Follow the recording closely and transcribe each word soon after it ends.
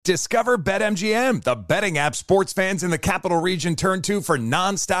Discover BetMGM, the betting app sports fans in the capital region turn to for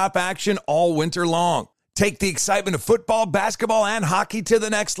nonstop action all winter long. Take the excitement of football, basketball, and hockey to the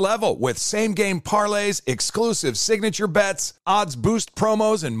next level with same-game parlays, exclusive signature bets, odds boost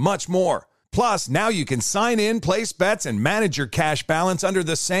promos, and much more. Plus, now you can sign in, place bets, and manage your cash balance under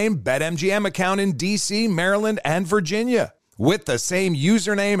the same BetMGM account in D.C., Maryland, and Virginia. With the same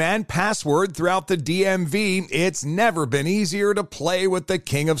username and password throughout the DMV, it's never been easier to play with the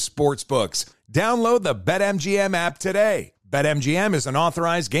king of sportsbooks. Download the BetMGM app today. BetMGM is an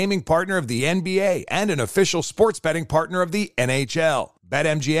authorized gaming partner of the NBA and an official sports betting partner of the NHL.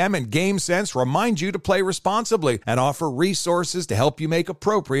 BetMGM and GameSense remind you to play responsibly and offer resources to help you make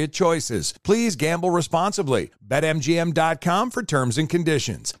appropriate choices. Please gamble responsibly. BetMGM.com for terms and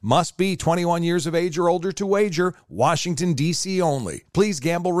conditions. Must be 21 years of age or older to wager. Washington, D.C. only. Please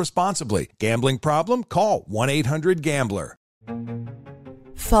gamble responsibly. Gambling problem? Call 1-800-GAMBLER.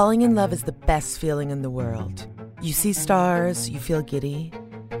 Falling in love is the best feeling in the world. You see stars, you feel giddy,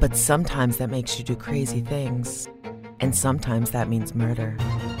 but sometimes that makes you do crazy things. And sometimes that means murder.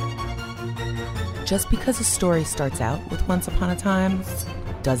 Just because a story starts out with once upon a time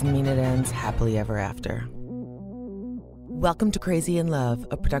doesn't mean it ends happily ever after. Welcome to Crazy in Love,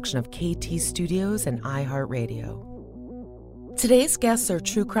 a production of KT Studios and iHeartRadio. Today's guests are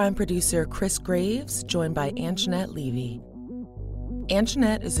true crime producer Chris Graves, joined by Anjanette Levy.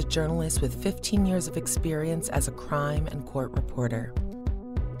 Anjanette is a journalist with 15 years of experience as a crime and court reporter.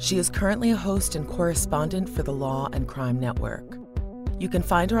 She is currently a host and correspondent for the Law and Crime Network. You can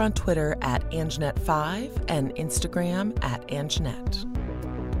find her on Twitter at Anjanette5 and Instagram at Anjanette.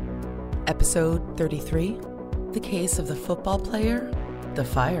 Episode 33, the case of the football player, the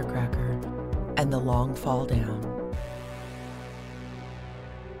firecracker, and the long fall down.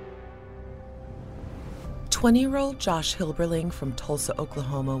 20-year-old Josh Hilberling from Tulsa,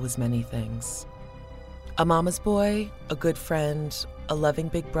 Oklahoma was many things. A mama's boy, a good friend, a loving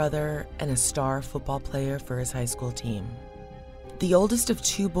big brother, and a star football player for his high school team. The oldest of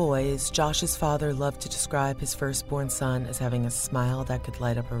two boys, Josh's father loved to describe his firstborn son as having a smile that could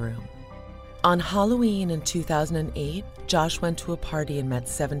light up a room. On Halloween in 2008, Josh went to a party and met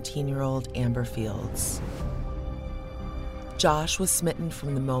 17-year-old Amber Fields. Josh was smitten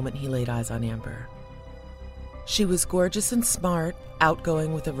from the moment he laid eyes on Amber. She was gorgeous and smart,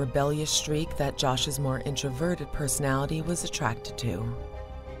 outgoing with a rebellious streak that Josh's more introverted personality was attracted to.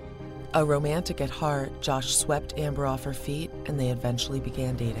 A romantic at heart, Josh swept Amber off her feet, and they eventually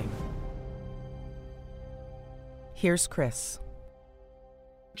began dating. Here's Chris.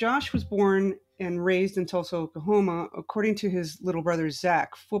 Josh was born and raised in Tulsa, Oklahoma. According to his little brother,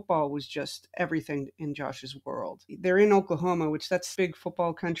 Zach, football was just everything in Josh's world. They're in Oklahoma, which that's big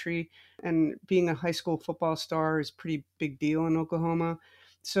football country, and being a high school football star is a pretty big deal in Oklahoma.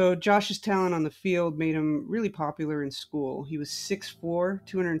 So Josh's talent on the field made him really popular in school. He was 6'4",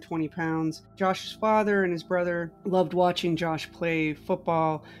 220 pounds. Josh's father and his brother loved watching Josh play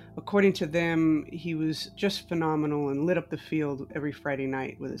football. According to them, he was just phenomenal and lit up the field every Friday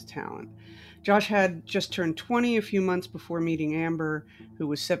night with his talent. Josh had just turned 20 a few months before meeting Amber, who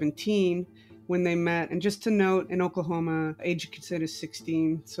was 17 when they met. And just to note, in Oklahoma, age of consent is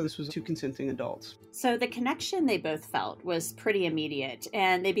 16, so this was two consenting adults. So the connection they both felt was pretty immediate,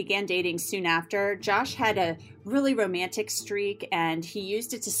 and they began dating soon after. Josh had a really romantic streak, and he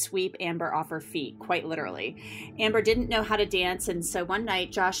used it to sweep Amber off her feet, quite literally. Amber didn't know how to dance, and so one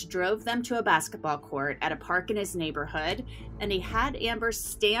night Josh drove them to a basketball court at a park in his neighborhood, and he had Amber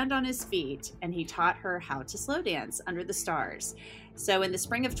stand on his feet, and he taught her how to slow dance under the stars. So in the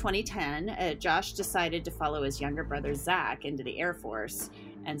spring of 2010, Josh decided to follow his younger brother Zach into the Air Force,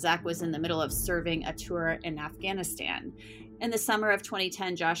 and Zach was in the middle of serving a tour in Afghanistan. In the summer of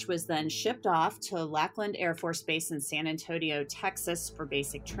 2010, Josh was then shipped off to Lackland Air Force Base in San Antonio, Texas for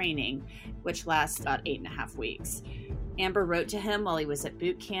basic training, which lasts about 8.5 weeks. Amber wrote to him while he was at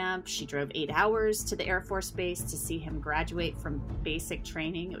boot camp. She drove 8 hours to the Air Force Base to see him graduate from basic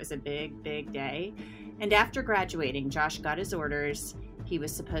training. It was a big, big day. And after graduating, Josh got his orders. He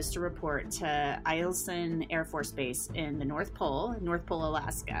was supposed to report to Eielson Air Force Base in the North Pole,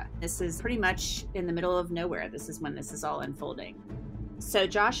 Alaska. This is pretty much in the middle of nowhere. This is when this is all unfolding. So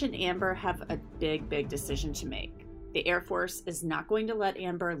Josh and Amber have a big, big decision to make. The Air Force is not going to let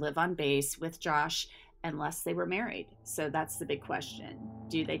Amber live on base with Josh unless they were married. So that's the big question.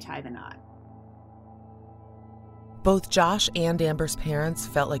 Do they tie the knot? Both Josh and Amber's parents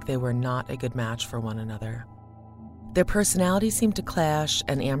felt like they were not a good match for one another. Their personalities seemed to clash,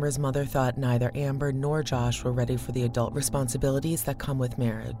 and Amber's mother thought neither Amber nor Josh were ready for the adult responsibilities that come with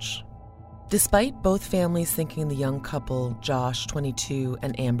marriage. Despite both families thinking the young couple, Josh, 22,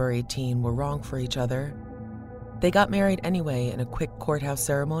 and Amber, 18, were wrong for each other, they got married anyway in a quick courthouse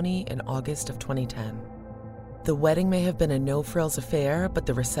ceremony in August of 2010. The wedding may have been a no-frills affair, but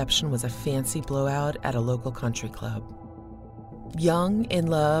the reception was a fancy blowout at a local country club. Young, in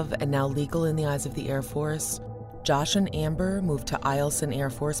love, and now legal in the eyes of the Air Force, Josh and Amber moved to Eielson Air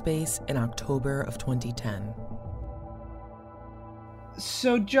Force Base in October of 2010.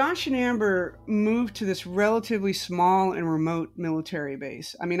 So Josh and Amber moved to this relatively small and remote military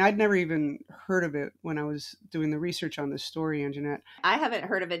base. I mean, I'd never even heard of it when I was doing the research on this story, Anjanette. I haven't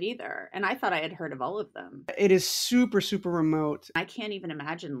heard of it either, and I thought I had heard of all of them. It is super, super remote. I can't even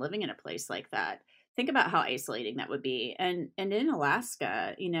imagine living in a place like that. Think about how isolating that would be. And in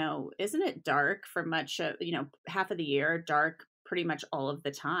Alaska, isn't it dark for much of, half of the year, dark pretty much all of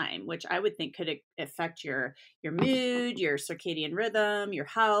the time, which I would think could affect your mood, your circadian rhythm, your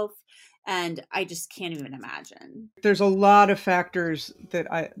health. And I just can't even imagine. There's a lot of factors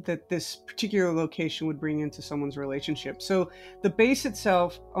that this particular location would bring into someone's relationship. So the base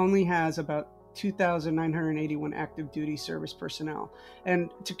itself only has about 2,981 active duty service personnel.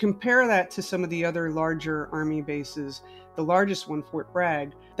 And to compare that to some of the other larger Army bases, the largest one, Fort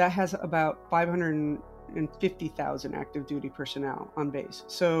Bragg, that has about 550,000 active duty personnel on base.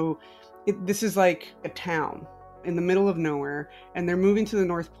 So this is like a town in the middle of nowhere, and they're moving to the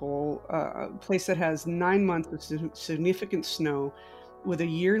North Pole, a place that has 9 months of significant snow with a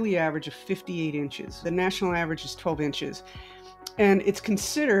yearly average of 58 inches. The national average is 12 inches. And it's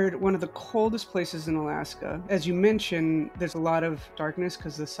considered one of the coldest places in Alaska. As you mentioned, there's a lot of darkness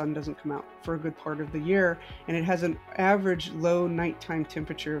because the sun doesn't come out for a good part of the year. And it has an average low nighttime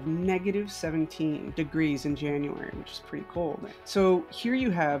temperature of -17 degrees in January, which is pretty cold. So here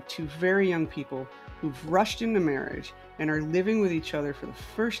you have two very young people who've rushed into marriage and are living with each other for the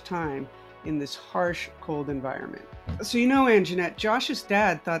first time in this harsh, cold environment. So Anjanette, Josh's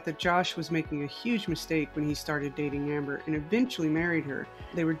dad thought that Josh was making a huge mistake when he started dating Amber and eventually married her.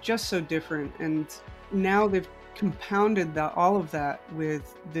 They were just so different, and now they've compounded all of that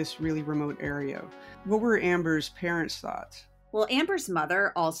with this really remote area. What were Amber's parents' thoughts? Well, Amber's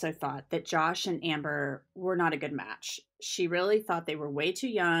mother also thought that Josh and Amber were not a good match. She really thought they were way too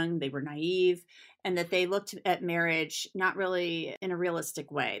young, they were naive, and that they looked at marriage not really in a realistic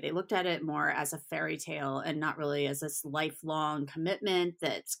way. They looked at it more as a fairy tale and not really as this lifelong commitment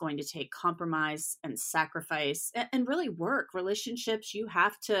that's going to take compromise and sacrifice and really work. Relationships, you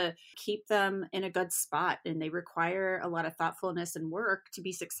have to keep them in a good spot, and they require a lot of thoughtfulness and work to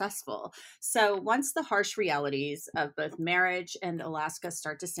be successful. So once the harsh realities of both marriage and Alaska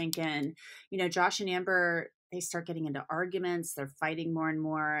start to sink in, Josh and Amber, they start getting into arguments, they're fighting more and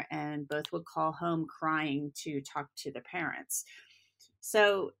more, and both would call home crying to talk to their parents.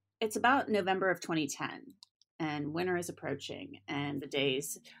 So it's about November of 2010, and winter is approaching, and the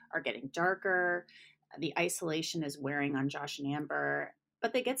days are getting darker. The isolation is wearing on Josh and Amber,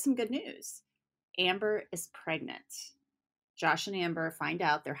 but they get some good news. Amber is pregnant. Josh and Amber find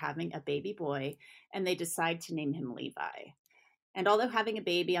out they're having a baby boy, and they decide to name him Levi. And although having a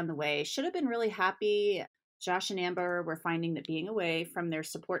baby on the way should have been really happy, Josh and Amber were finding that being away from their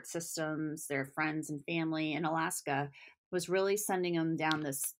support systems, their friends and family in Alaska, was really sending them down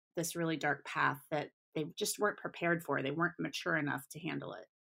this really dark path that they just weren't prepared for. They weren't mature enough to handle it.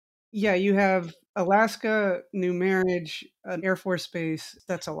 Yeah, you have Alaska, new marriage, an Air Force base.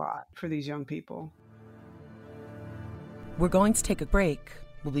 That's a lot for these young people. We're going to take a break.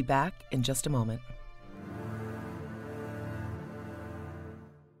 We'll be back in just a moment.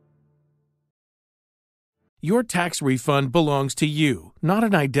 Your tax refund belongs to you, not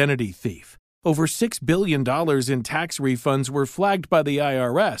an identity thief. Over $6 billion in tax refunds were flagged by the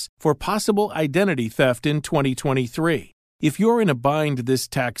IRS for possible identity theft in 2023. If you're in a bind this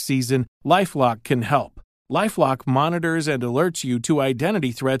tax season, LifeLock can help. LifeLock monitors and alerts you to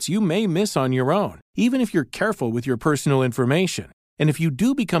identity threats you may miss on your own, even if you're careful with your personal information. And if you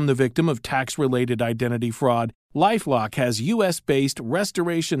do become the victim of tax-related identity fraud, LifeLock has U.S.-based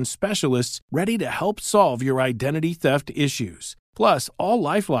restoration specialists ready to help solve your identity theft issues. Plus, all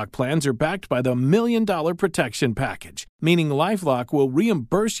LifeLock plans are backed by the $1 Million Protection Package, meaning LifeLock will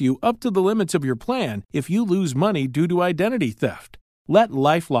reimburse you up to the limits of your plan if you lose money due to identity theft. Let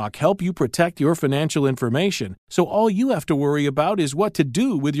LifeLock help you protect your financial information, so all you have to worry about is what to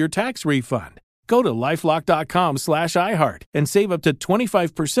do with your tax refund. Go to LifeLock.com/iHeart and save up to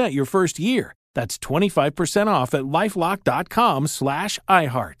 25% your first year. That's 25% off at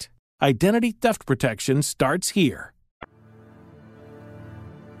LifeLock.com/iHeart. Identity theft protection starts here.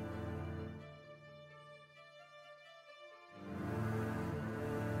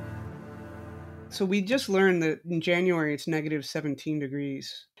 So we just learned that in January it's negative 17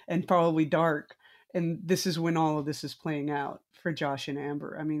 degrees and probably dark. And this is when all of this is playing out for Josh and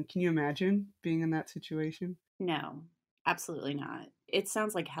Amber. I mean, can you imagine being in that situation? No, absolutely not. It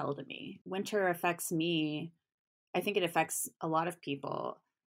sounds like hell to me. Winter affects me. I think it affects a lot of people.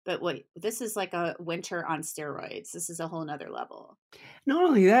 But wait, this is like a winter on steroids. This is a whole nother level. Not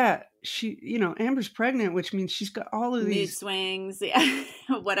only that, Amber's pregnant, which means she's got all of Mood these swings, yeah,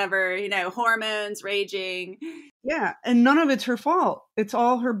 whatever, hormones raging. Yeah, and none of it's her fault. It's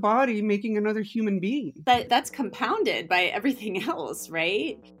all her body making another human being. That's compounded by everything else,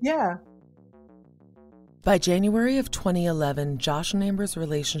 right? Yeah. By January of 2011, Josh and Amber's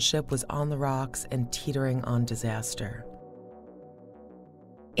relationship was on the rocks and teetering on disaster.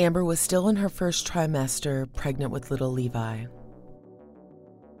 Amber was still in her first trimester, pregnant with little Levi.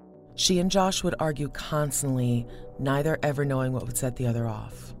 She and Josh would argue constantly, neither ever knowing what would set the other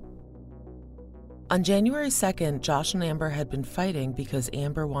off. On January 2nd, Josh and Amber had been fighting because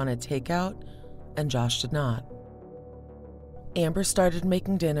Amber wanted takeout and Josh did not. Amber started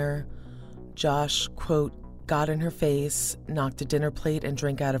making dinner. Josh, quote, got in her face, knocked a dinner plate and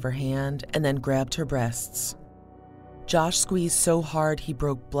drink out of her hand, and then grabbed her breasts. Josh squeezed so hard he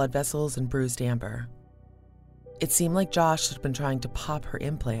broke blood vessels and bruised Amber. It seemed like Josh had been trying to pop her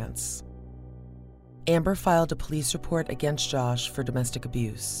implants. Amber filed a police report against Josh for domestic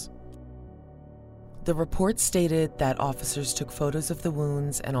abuse. The report stated that officers took photos of the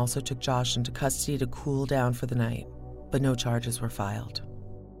wounds and also took Josh into custody to cool down for the night, but no charges were filed.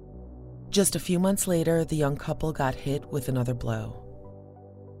 Just a few months later, the young couple got hit with another blow.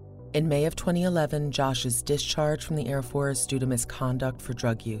 In May of 2011, Josh is discharged from the Air Force due to misconduct for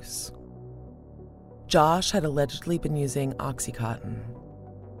drug use. Josh had allegedly been using Oxycontin.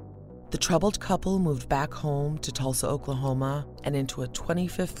 The troubled couple moved back home to Tulsa, Oklahoma, and into a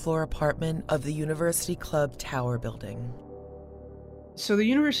 25th floor apartment of the University Club Tower building. So the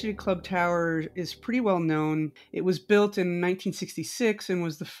University Club Tower is pretty well known. It was built in 1966 and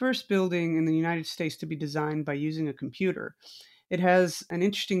was the first building in the United States to be designed by using a computer. It has an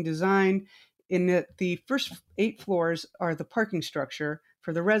interesting design in that the first 8 floors are the parking structure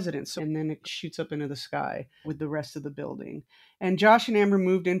for the residents, and then it shoots up into the sky with the rest of the building. And Josh and Amber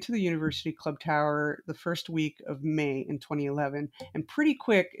moved into the University Club Tower the first week of May in 2011, and pretty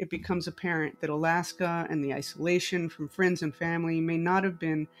quick it becomes apparent that Alaska and the isolation from friends and family may not have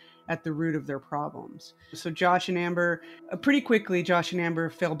been at the root of their problems. So pretty quickly Josh and Amber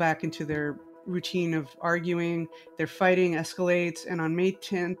fell back into their routine of arguing. Their fighting escalates, and on May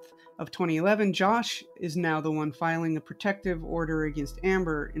 10th of 2011, Josh is now the one filing a protective order against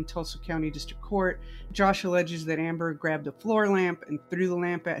Amber in Tulsa County District Court. Josh alleges that Amber grabbed a floor lamp and threw the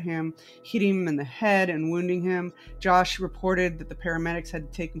lamp at him, hitting him in the head and wounding him. Josh reported that the paramedics had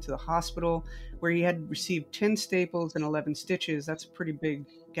to take him to the hospital, where he had received 10 staples and 11 stitches. That's a pretty big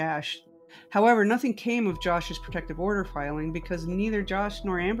gash. However, nothing came of Josh's protective order filing because neither Josh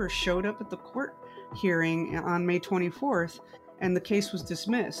nor Amber showed up at the court hearing on May 24th, and the case was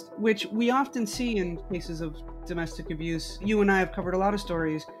dismissed, which we often see in cases of domestic abuse. You and I have covered a lot of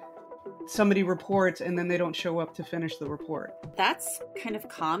stories. Somebody reports and then they don't show up to finish the report. That's kind of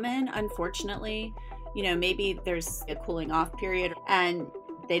common, unfortunately. Maybe there's a cooling off period and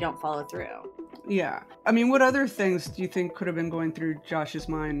they don't follow through. Yeah. I mean, what other things do you think could have been going through Josh's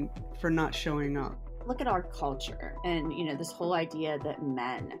mind for not showing up? Look at our culture and, this whole idea that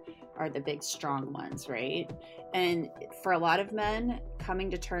men are the big, strong ones, right? And for a lot of men,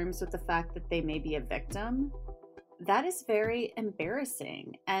 coming to terms with the fact that they may be a victim, that is very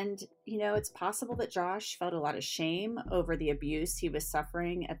embarrassing. And, it's possible that Josh felt a lot of shame over the abuse he was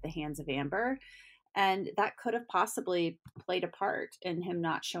suffering at the hands of Amber. And that could have possibly played a part in him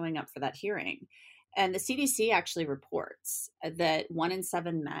not showing up for that hearing. And the CDC actually reports that 1 in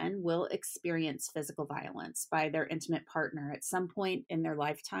 7 men will experience physical violence by their intimate partner at some point in their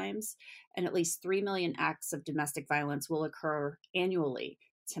lifetimes. And at least 3 million acts of domestic violence will occur annually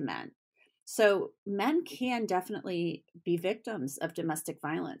to men. So men can definitely be victims of domestic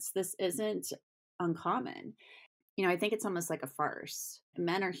violence. This isn't uncommon. I think it's almost like a farce.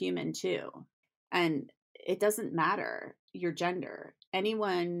 Men are human too. And it doesn't matter your gender.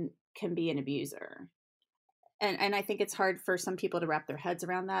 Anyone can be an abuser. And I think it's hard for some people to wrap their heads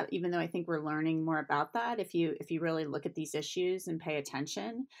around that, even though I think we're learning more about that if you really look at these issues and pay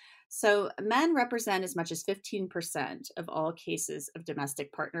attention. So men represent as much as 15% of all cases of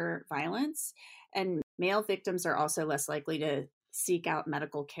domestic partner violence. And male victims are also less likely to seek out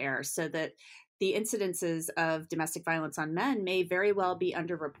medical care, so that the incidences of domestic violence on men may very well be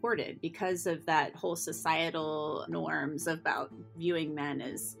underreported because of that whole societal norms about viewing men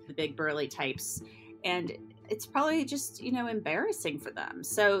as the big burly types. And it's probably just, embarrassing for them.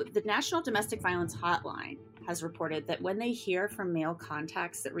 So the National Domestic Violence Hotline has reported that when they hear from male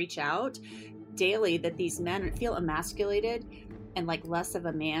contacts that reach out daily that these men feel emasculated and like less of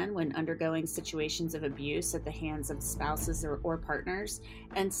a man when undergoing situations of abuse at the hands of spouses or partners.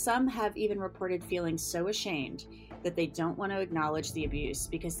 And some have even reported feeling so ashamed that they don't want to acknowledge the abuse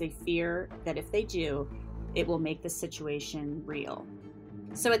because they fear that if they do, it will make the situation real.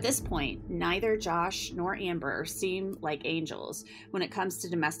 So at this point, neither Josh nor Amber seem like angels when it comes to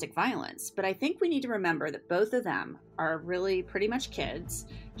domestic violence, but I think we need to remember that both of them are really pretty much kids.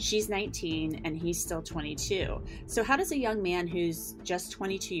 She's 19 and he's still 22. So how does a young man who's just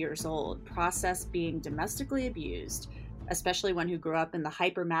 22 years old process being domestically abused, especially one who grew up in the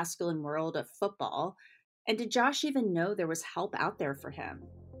hyper-masculine world of football? And did Josh even know there was help out there for him?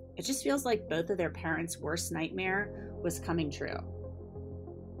 It just feels like both of their parents' worst nightmare was coming true.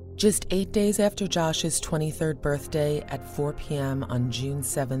 Just 8 days after Josh's 23rd birthday at 4 p.m. on June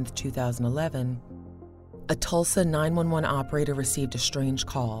 7, 2011, a Tulsa 911 operator received a strange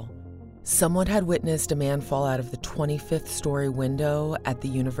call. Someone had witnessed a man fall out of the 25th story window at the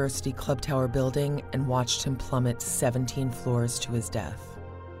University Club Tower building and watched him plummet 17 floors to his death.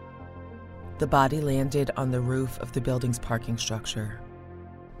 The body landed on the roof of the building's parking structure.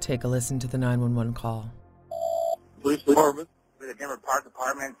 Take a listen to the 911 call. Police department. The Denver Park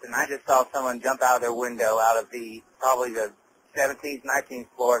Apartments, and I just saw someone jump out of their window out of probably the 17th, 19th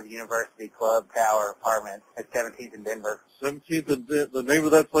floor of the University Club Tower Apartments at 17th in Denver. 17th, and the name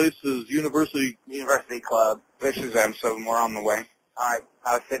of that place is University Club. This is them, so we're on the way. All right,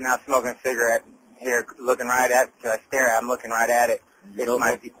 I was sitting out smoking a cigarette here, looking right at it. I stare at it, I'm looking right at it. The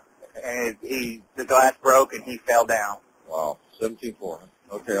glass broke and he fell down. Wow, 17th floor.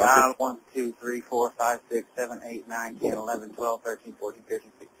 Okay. 1, 2, 3, 4, 5, 6, 7, 8, 9, 10, 11, 12, 13, 14, 15,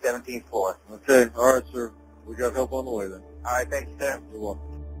 16, 17th floor. Okay. All right, sir. We got help on the way then. All right, thank you, sir. You're welcome.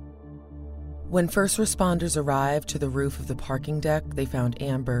 When first responders arrived to the roof of the parking deck, they found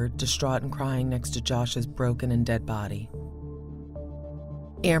Amber distraught and crying next to Josh's broken and dead body.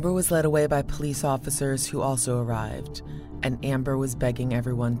 Amber was led away by police officers who also arrived, and Amber was begging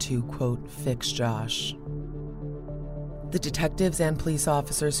everyone to, quote, fix Josh. The detectives and police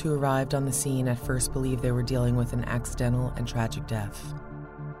officers who arrived on the scene at first believed they were dealing with an accidental and tragic death.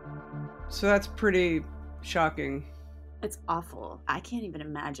 So that's pretty shocking. It's awful. I can't even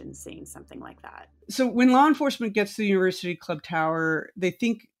imagine seeing something like that. So when law enforcement gets to the University Club Tower, they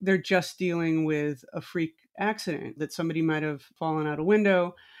think they're just dealing with a freak accident, that somebody might have fallen out a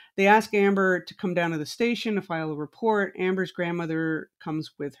window. They ask Amber to come down to the station to file a report. Amber's grandmother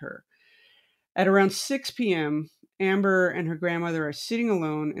comes with her. At around 6 p.m., Amber and her grandmother are sitting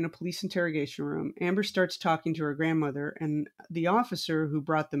alone in a police interrogation room. Amber starts talking to her grandmother, and the officer who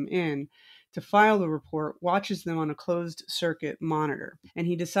brought them in to file the report watches them on a closed-circuit monitor, and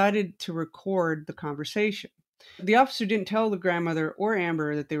he decided to record the conversation. The officer didn't tell the grandmother or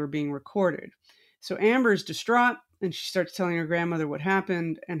Amber that they were being recorded. So Amber is distraught, and she starts telling her grandmother what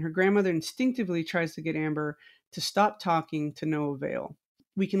happened, and her grandmother instinctively tries to get Amber to stop talking to no avail.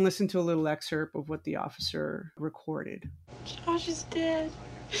 We can listen to a little excerpt of what the officer recorded. Josh is dead,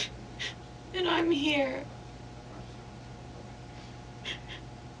 and I'm here.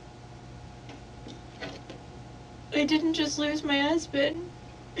 I didn't just lose my husband.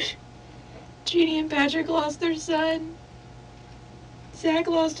 Jeannie and Patrick lost their son. Zach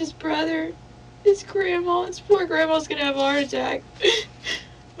lost his brother. His grandma. His poor grandma's gonna have a heart attack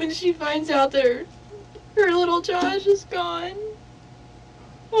when she finds out that her little Josh is gone.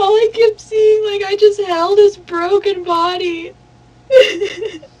 All I kept seeing, I just held his broken body.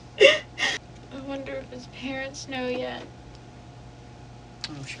 I wonder if his parents know yet.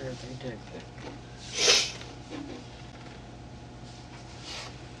 I'm sure they do.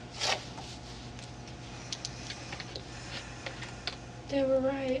 They were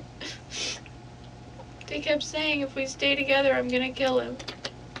right. They kept saying if we stay together, I'm gonna kill him.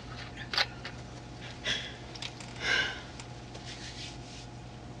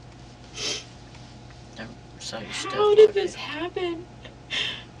 How did this happen?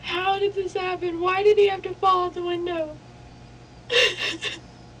 How did this happen? Why did he have to fall out the window?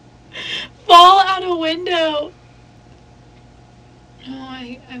 Fall out a window! No,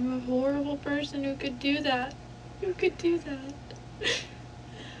 I'm a horrible person who could do that. Who could do that?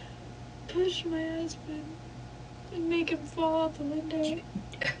 Push my husband and make him fall out the window.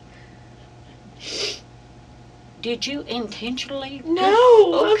 Did you intentionally?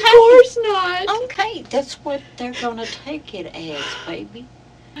 No, of course not. That's what they're gonna take it as, baby.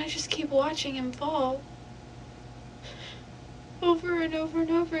 I just keep watching him fall. Over and over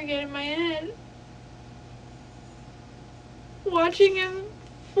and over again in my head. Watching him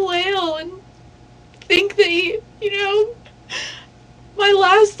flail and think that he, my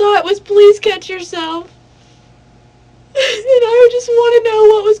last thought was, please catch yourself. And I just want to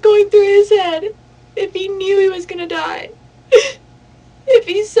know what was going through his head. If he knew he was gonna die. If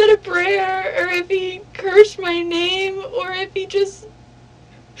he said a prayer, or if he cursed my name, or if he just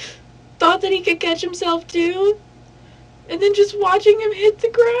thought that he could catch himself too. And then just watching him hit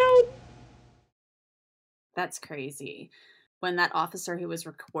the ground. That's crazy. When that officer who was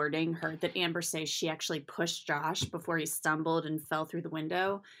recording heard that Amber say she actually pushed Josh before he stumbled and fell through the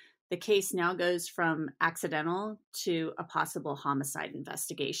window, the case now goes from accidental to a possible homicide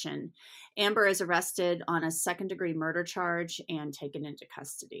investigation. Amber is arrested on a second-degree murder charge and taken into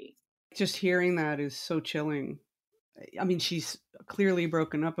custody. Just hearing that is so chilling. I mean, she's clearly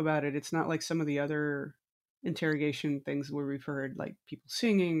broken up about it. It's not like some of the other interrogation things where we've heard like people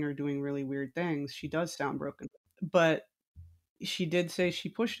singing or doing really weird things. She does sound broken, but she did say she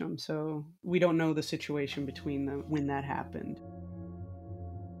pushed him, so we don't know the situation between them when that happened.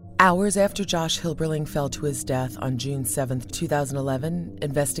 Hours after Josh Hilberling fell to his death on June 7, 2011,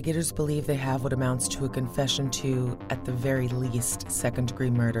 investigators believe they have what amounts to a confession to, at the very least,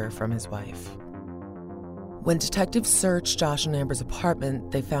 second-degree murder from his wife. When detectives searched Josh and Amber's apartment,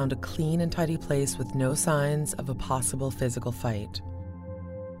 they found a clean and tidy place with no signs of a possible physical fight.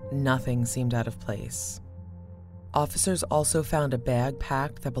 Nothing seemed out of place. Officers also found a bag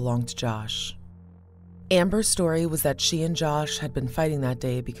packed that belonged to Josh. Amber's story was that she and Josh had been fighting that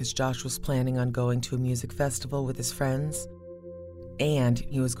day because Josh was planning on going to a music festival with his friends, and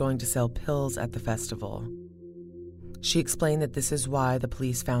he was going to sell pills at the festival. She explained that this is why the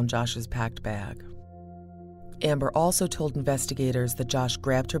police found Josh's packed bag. Amber also told investigators that Josh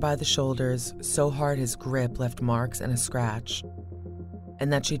grabbed her by the shoulders so hard his grip left marks and a scratch,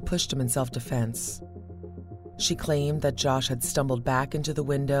 and that she'd pushed him in self-defense. She claimed that Josh had stumbled back into the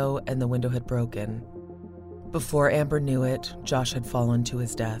window and the window had broken. Before Amber knew it, Josh had fallen to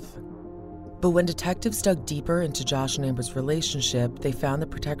his death. But when detectives dug deeper into Josh and Amber's relationship, they found the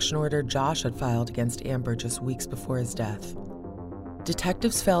protection order Josh had filed against Amber just weeks before his death.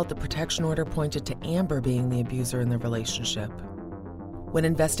 Detectives felt the protection order pointed to Amber being the abuser in the relationship. When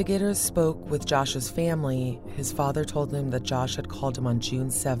investigators spoke with Josh's family, his father told them that Josh had called him on June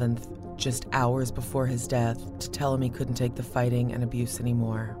 7th, just hours before his death, to tell him he couldn't take the fighting and abuse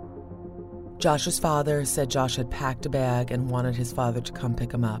anymore. Josh's father said Josh had packed a bag and wanted his father to come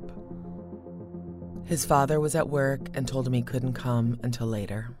pick him up. His father was at work and told him he couldn't come until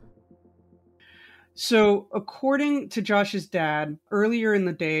later. So, according to Josh's dad, earlier in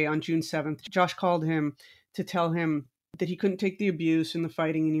the day on June 7th, Josh called him to tell him that he couldn't take the abuse and the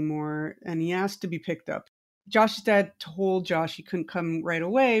fighting anymore, and he asked to be picked up. Josh's dad told Josh he couldn't come right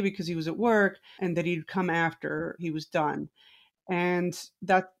away because he was at work and that he'd come after he was done. And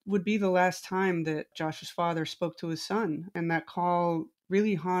that would be the last time that Josh's father spoke to his son. And that call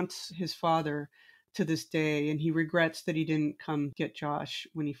really haunts his father to this day, and he regrets that he didn't come get Josh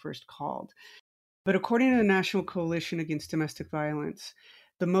when he first called. But according to the National Coalition Against Domestic Violence,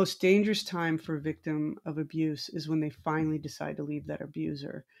 the most dangerous time for a victim of abuse is when they finally decide to leave that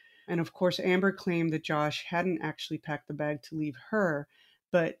abuser. And of course, Amber claimed that Josh hadn't actually packed the bag to leave her,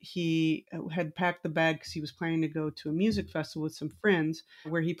 but he had packed the bag because he was planning to go to a music festival with some friends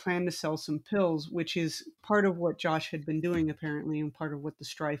where he planned to sell some pills, which is part of what Josh had been doing apparently, and part of what the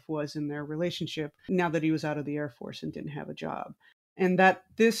strife was in their relationship now that he was out of the Air Force and didn't have a job. And that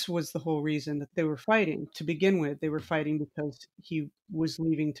this was the whole reason that they were fighting. To begin with, they were fighting because he was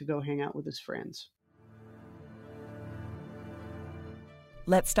leaving to go hang out with his friends.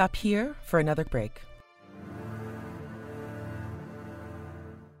 Let's stop here for another break.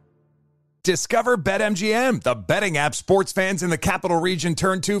 Discover BetMGM, the betting app sports fans in the capital region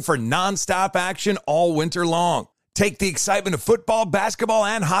turn to for nonstop action all winter long. Take the excitement of football, basketball,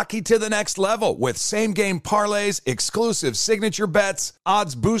 and hockey to the next level with same-game parlays, exclusive signature bets,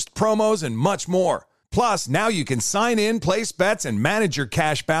 odds boost promos, and much more. Plus, now you can sign in, place bets, and manage your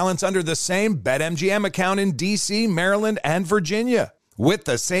cash balance under the same BetMGM account in D.C., Maryland, and Virginia. With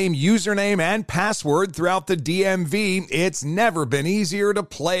the same username and password throughout the DMV, it's never been easier to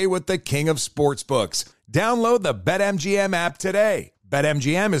play with the king of sportsbooks. Download the BetMGM app today.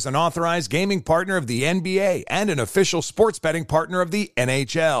 BetMGM is an authorized gaming partner of the NBA and an official sports betting partner of the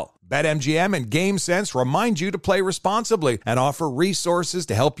NHL. BetMGM and GameSense remind you to play responsibly and offer resources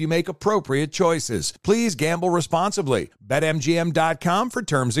to help you make appropriate choices. Please gamble responsibly. BetMGM.com for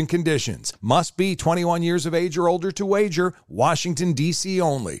terms and conditions. Must be 21 years of age or older to wager. Washington, D.C.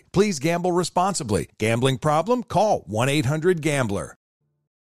 only. Please gamble responsibly. Gambling problem? Call 1-800-GAMBLER.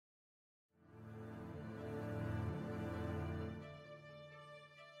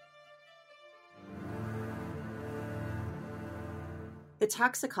 The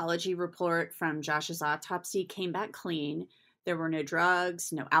toxicology report from Josh's autopsy came back clean. There were no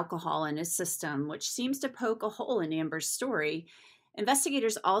drugs, no alcohol in his system, which seems to poke a hole in Amber's story.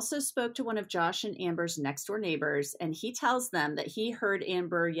 Investigators also spoke to one of Josh and Amber's next-door neighbors, and he tells them that he heard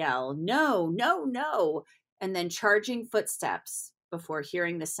Amber yell, "No, no, no," and then charging footsteps before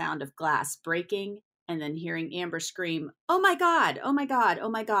hearing the sound of glass breaking and then hearing Amber scream, "Oh my God, oh my God, oh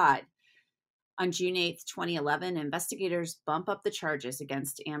my God." On June 8th, 2011, investigators bump up the charges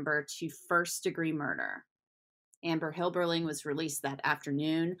against Amber to first-degree murder. Amber Hilberling was released that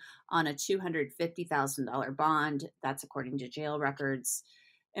afternoon on a $250,000 bond. That's according to jail records.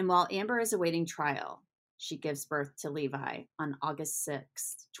 And while Amber is awaiting trial, she gives birth to Levi on August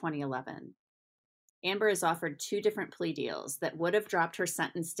 6th, 2011. Amber is offered 2 different plea deals that would have dropped her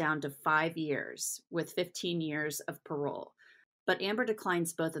sentence down to 5 years with 15 years of parole. But Amber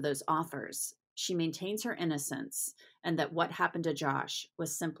declines both of those offers. She maintains her innocence and that what happened to Josh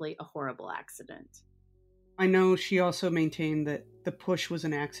was simply a horrible accident. I know she also maintained that the push was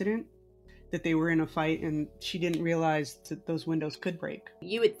an accident, that they were in a fight and she didn't realize that those windows could break.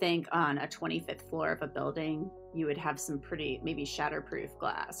 You would think on a 25th floor of a building, you would have some pretty, maybe shatterproof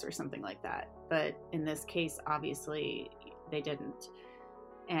glass or something like that. But in this case, obviously, they didn't.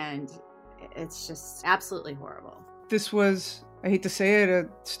 And it's just absolutely horrible. This was, I hate to say it, a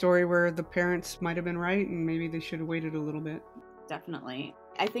story where the parents might have been right and maybe they should have waited a little bit. Definitely.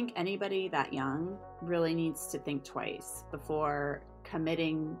 I think anybody that young really needs to think twice before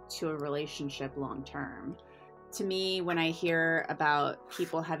committing to a relationship long term. To me, when I hear about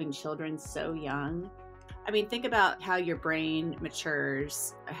people having children so young, I mean, think about how your brain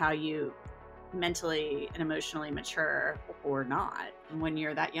matures, how you mentally and emotionally mature or not when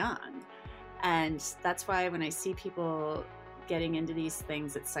you're that young. And that's why when I see people getting into these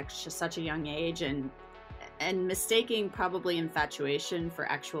things at such a young age and mistaking probably infatuation for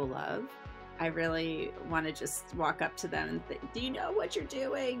actual love, I really want to just walk up to them and think, do you know what you're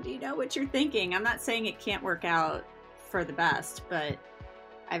doing? Do you know what you're thinking? I'm not saying it can't work out for the best, but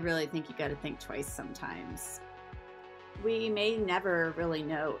I really think you got to think twice sometimes. We may never really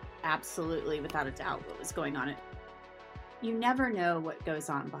know absolutely without a doubt what was going on. You never know what goes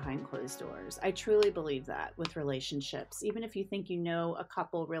on behind closed doors. I truly believe that with relationships. Even if you think you know a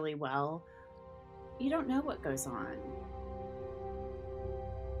couple really well, you don't know what goes on.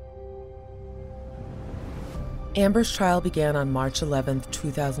 Amber's trial began on March 11th,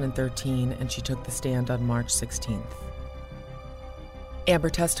 2013, and she took the stand on March 16th. Amber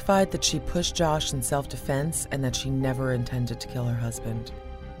testified that she pushed Josh in self-defense and that she never intended to kill her husband.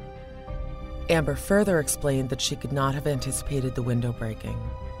 Amber further explained that she could not have anticipated the window breaking.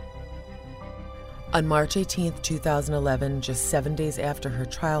 On March 18th, 2011, just 7 days after her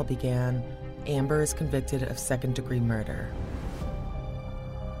trial began, Amber is convicted of second-degree murder.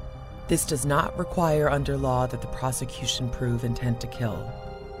 This does not require under law that the prosecution prove intent to kill.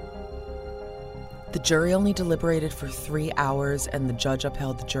 The jury only deliberated for 3 hours, and the judge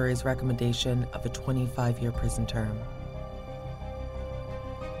upheld the jury's recommendation of a 25-year prison term.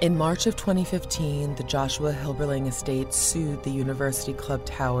 In March of 2015, the Joshua Hilberling estate sued the University Club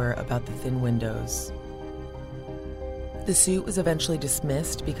Tower about the thin windows. The suit was eventually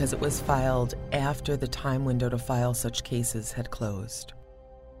dismissed because it was filed after the time window to file such cases had closed.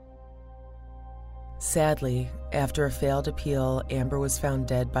 Sadly, after a failed appeal, Amber was found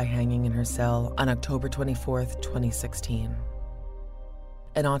dead by hanging in her cell on October 24, 2016.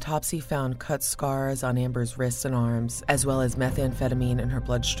 An autopsy found cut scars on Amber's wrists and arms, as well as methamphetamine in her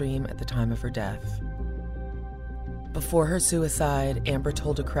bloodstream at the time of her death. Before her suicide, Amber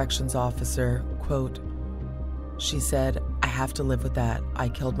told a corrections officer, quote, she said, "I have to live with that. I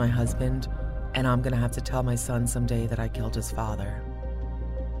killed my husband, and I'm going to have to tell my son someday that I killed his father."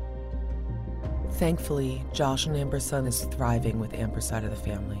 Thankfully, Josh and Amber's son is thriving with Amber's side of the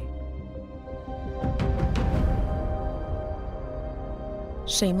family.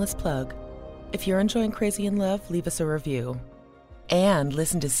 Shameless plug. If you're enjoying Crazy in Love, leave us a review. And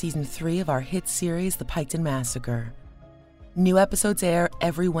listen to Season 3 of our hit series, The Piketon Massacre. New episodes air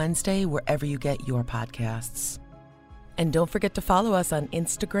every Wednesday wherever you get your podcasts. And don't forget to follow us on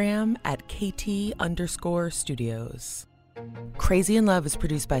Instagram at KT_studios. Crazy in Love is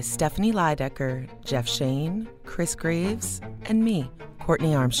produced by Stephanie Lydecker, Jeff Shane, Chris Graves, and me,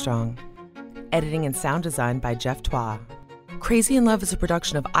 Courtney Armstrong. Editing and sound design by Jeff Twa. Crazy in Love is a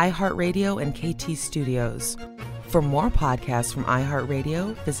production of iHeartRadio and KT Studios. For more podcasts from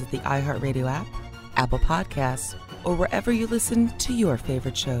iHeartRadio, visit the iHeartRadio app, Apple Podcasts, or wherever you listen to your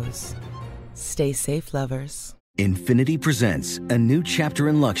favorite shows. Stay safe, lovers. Infiniti presents a new chapter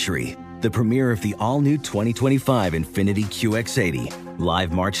in luxury, the premiere of the all-new 2025 Infiniti QX80,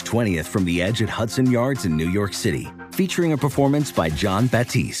 live March 20th from the Edge at Hudson Yards in New York City, featuring a performance by John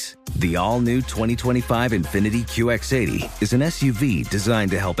Batiste. The all-new 2025 Infiniti QX80 is an SUV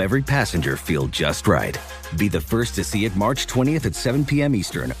designed to help every passenger feel just right. Be the first to see it March 20th at 7 p.m.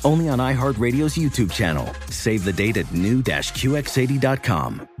 Eastern, only on iHeartRadio's YouTube channel. Save the date at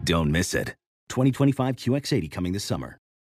new-QX80.com. Don't miss it. 2025 QX80 coming this summer.